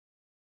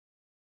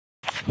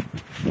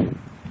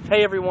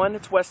Hey everyone,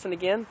 it's Weston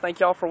again. Thank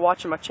y'all for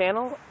watching my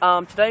channel.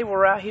 Today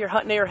we're out here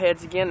hunting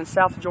arrowheads again in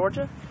South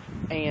Georgia,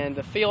 and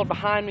the field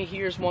behind me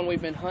here is one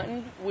we've been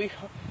hunting.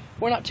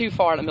 We're not too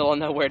far in the middle of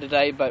nowhere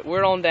today, but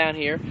we're on down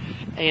here,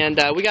 and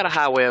we got a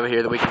highway over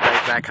here that we can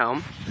take back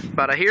home.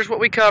 But here's what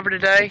we covered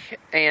today,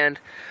 and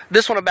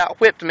this one about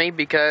whipped me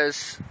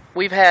because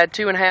we've had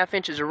 2.5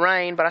 inches of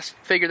rain, but I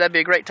figured that'd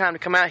be a great time to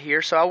come out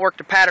here, so I worked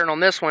a pattern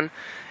on this one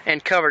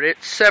and covered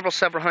it several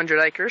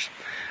hundred acres.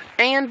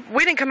 And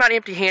we didn't come out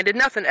empty-handed,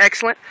 nothing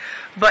excellent,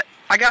 but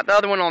I got the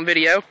other one on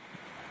video.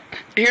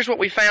 Here's what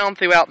we found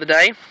throughout the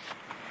day.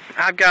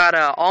 I've got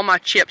all my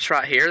chips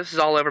right here. This is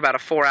all over about a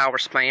 4-hour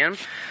span.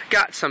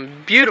 Got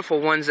some beautiful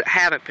ones that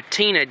haven't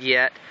patinaed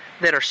yet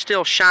that are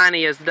still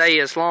shiny as the day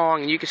is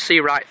long, and you can see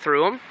right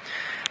through them.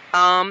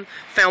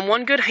 Found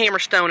one good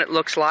hammerstone, it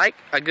looks like.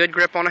 A good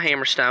grip on a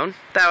hammerstone.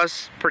 That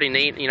was pretty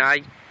neat. You know,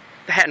 I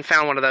hadn't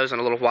found one of those in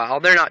a little while.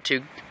 They're not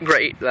too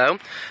great though.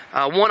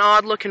 One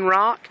odd looking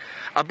rock,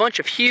 a bunch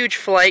of huge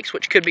flakes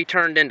which could be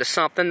turned into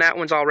something. That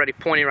one's already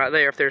pointing right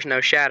there if there's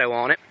no shadow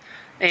on it,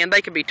 and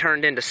they could be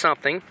turned into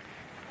something.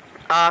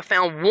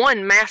 Found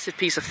one massive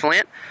piece of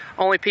flint,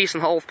 only piece in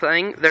the whole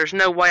thing. There's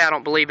no way, I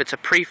don't believe it's a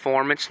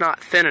preform. It's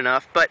not thin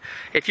enough, but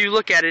if you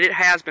look at it, it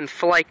has been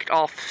flaked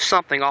off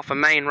something, off a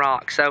main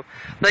rock, so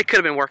they could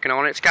have been working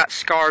on it. It's got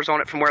scars on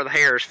it from where the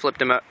hares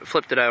flipped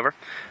it over.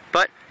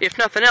 But if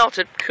nothing else,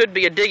 it could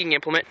be a digging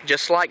implement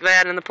just like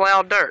that in the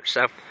plowed dirt,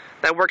 so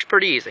that works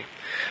pretty easy.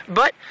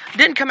 But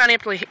didn't come out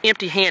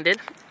empty-handed.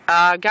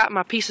 Got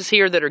my pieces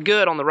here that are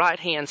good on the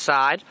right-hand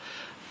side.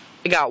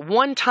 I got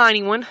one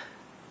tiny one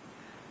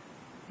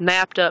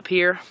napped up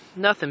here.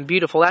 Nothing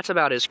beautiful. That's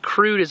about as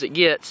crude as it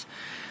gets.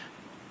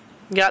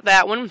 Got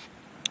that one.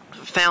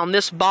 Found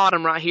this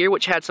bottom right here,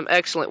 which had some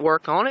excellent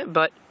work on it,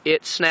 but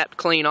it snapped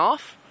clean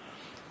off.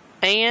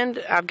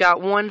 And I've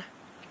got one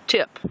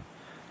tip.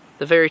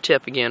 The very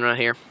tip again right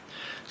here.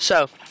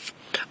 So,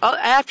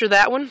 after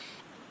that one,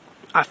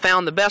 I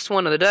found the best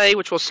one of the day,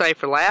 which we'll save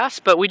for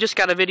last, but we just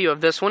got a video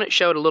of this one. It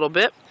showed a little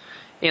bit,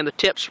 and the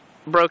tip's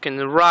broken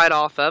right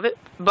off of it,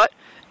 but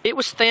it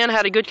was thin,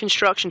 had a good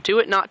construction to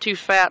it, not too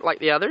fat like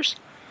the others.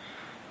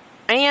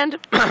 And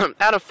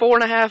out of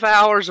 4.5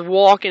 hours of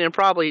walking and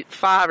probably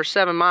 5 or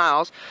 7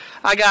 miles,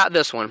 I got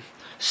this one.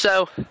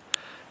 So,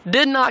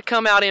 did not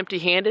come out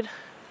empty-handed.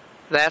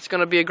 That's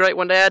going to be a great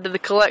one to add to the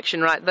collection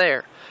right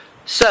there.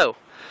 So,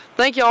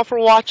 thank y'all for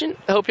watching.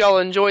 I hope y'all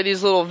enjoy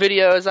these little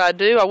videos I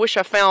do. I wish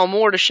I found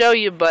more to show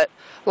you, but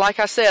like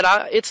I said,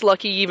 it's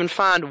lucky you even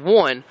find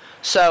one.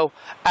 So,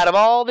 out of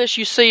all this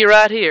you see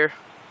right here,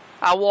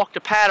 I walked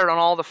a pattern on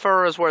all the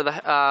furrows where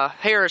the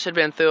hares had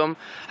been through them.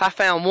 I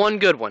found one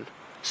good one.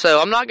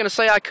 So, I'm not going to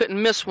say I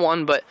couldn't miss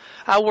one, but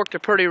I worked a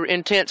pretty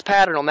intense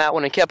pattern on that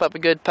one and kept up a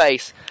good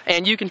pace.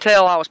 And you can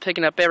tell I was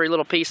picking up every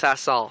little piece I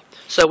saw.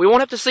 So, we won't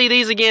have to see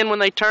these again when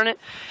they turn it,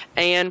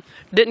 and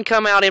didn't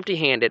come out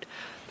empty-handed.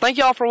 Thank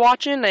y'all for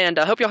watching, and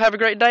I hope y'all have a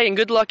great day, and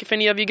good luck if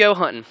any of you go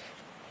hunting.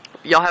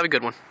 Y'all have a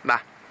good one.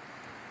 Bye.